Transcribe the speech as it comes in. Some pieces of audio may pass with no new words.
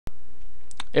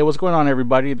Hey, what's going on,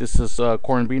 everybody? This is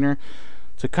Corn Beaner.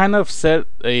 To kind of set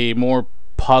a more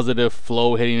positive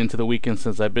flow heading into the weekend,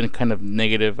 since I've been kind of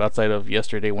negative outside of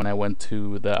yesterday when I went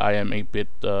to the I Am 8-Bit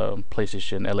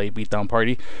PlayStation LA Beatdown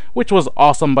Party, which was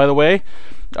awesome, by the way.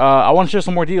 I want to share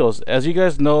some more deals. As you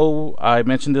guys know, I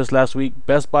mentioned this last week.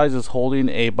 Best Buys is holding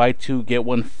a buy two get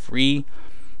one free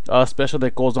special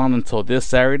that goes on until this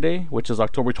Saturday, which is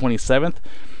October 27th.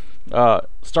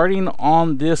 Starting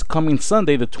on this coming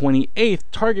Sunday, the 28th,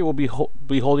 Target will be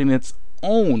holding its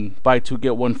own buy two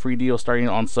get one free deal starting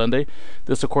on Sunday.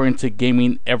 This according to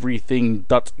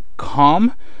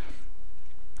GamingEverything.com,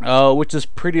 which is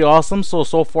pretty awesome.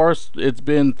 So far it's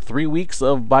been 3 weeks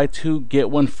of buy two get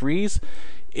one frees.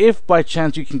 If by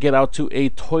chance you can get out to a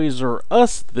Toys R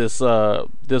Us this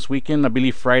weekend, I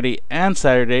believe Friday and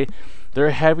Saturday,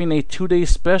 they're having a 2-day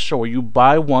special where you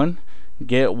buy one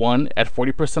get one at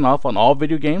 40% off on all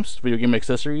video games, video game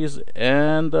accessories,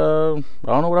 and I don't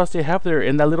know what else they have there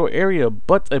in that little area,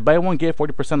 but a buy one get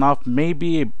 40% off may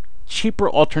be a cheaper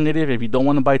alternative if you don't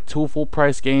want to buy two full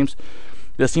price games.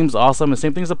 This seems awesome, and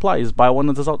same things apply. Is buy one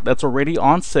that's already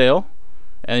on sale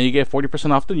and you get 40%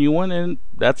 off the new one, and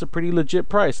that's a pretty legit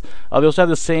price. They also have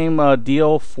the same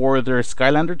deal for their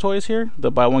Skylander toys here, the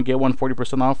buy one get one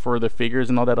 40% off for the figures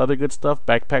and all that other good stuff,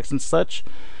 backpacks and such.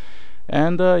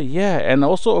 And yeah, and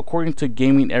also according to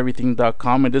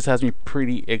GamingEverything.com, and this has me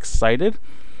pretty excited,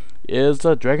 is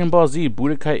Dragon Ball Z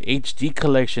Budokai HD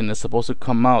collection is supposed to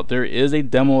come out. There is a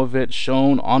demo of it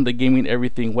shown on the Gaming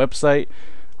Everything website.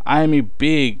 I am a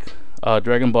big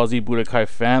Dragon Ball Z Budokai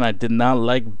fan. I did not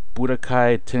like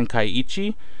Budokai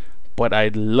Tenkaichi, but I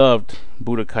loved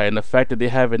Budokai, and the fact that they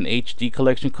have an HD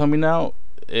collection coming out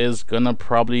is gonna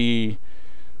probably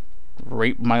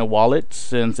rape my wallet,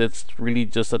 since it's really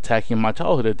just attacking my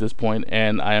childhood at this point,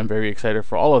 and I am very excited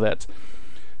for all of that.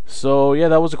 So yeah,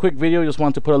 that was a quick video. Just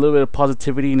wanted to put a little bit of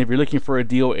positivity, and if you're looking for a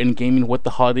deal in gaming with the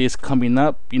holidays coming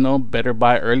up, you know, better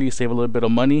buy early, save a little bit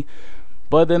of money.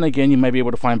 But then again, you might be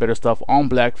able to find better stuff on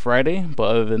Black Friday. But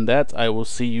other than that, I will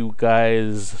see you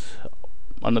guys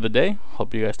another day.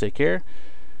 Hope you guys take care,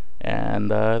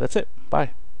 and that's it.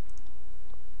 Bye.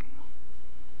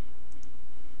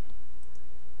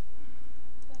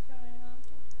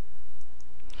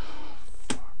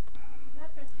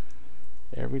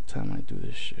 Every time I do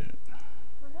this shit,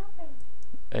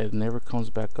 it never comes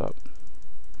back up.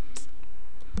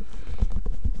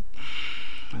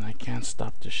 And I can't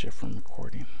stop this shit from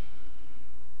recording.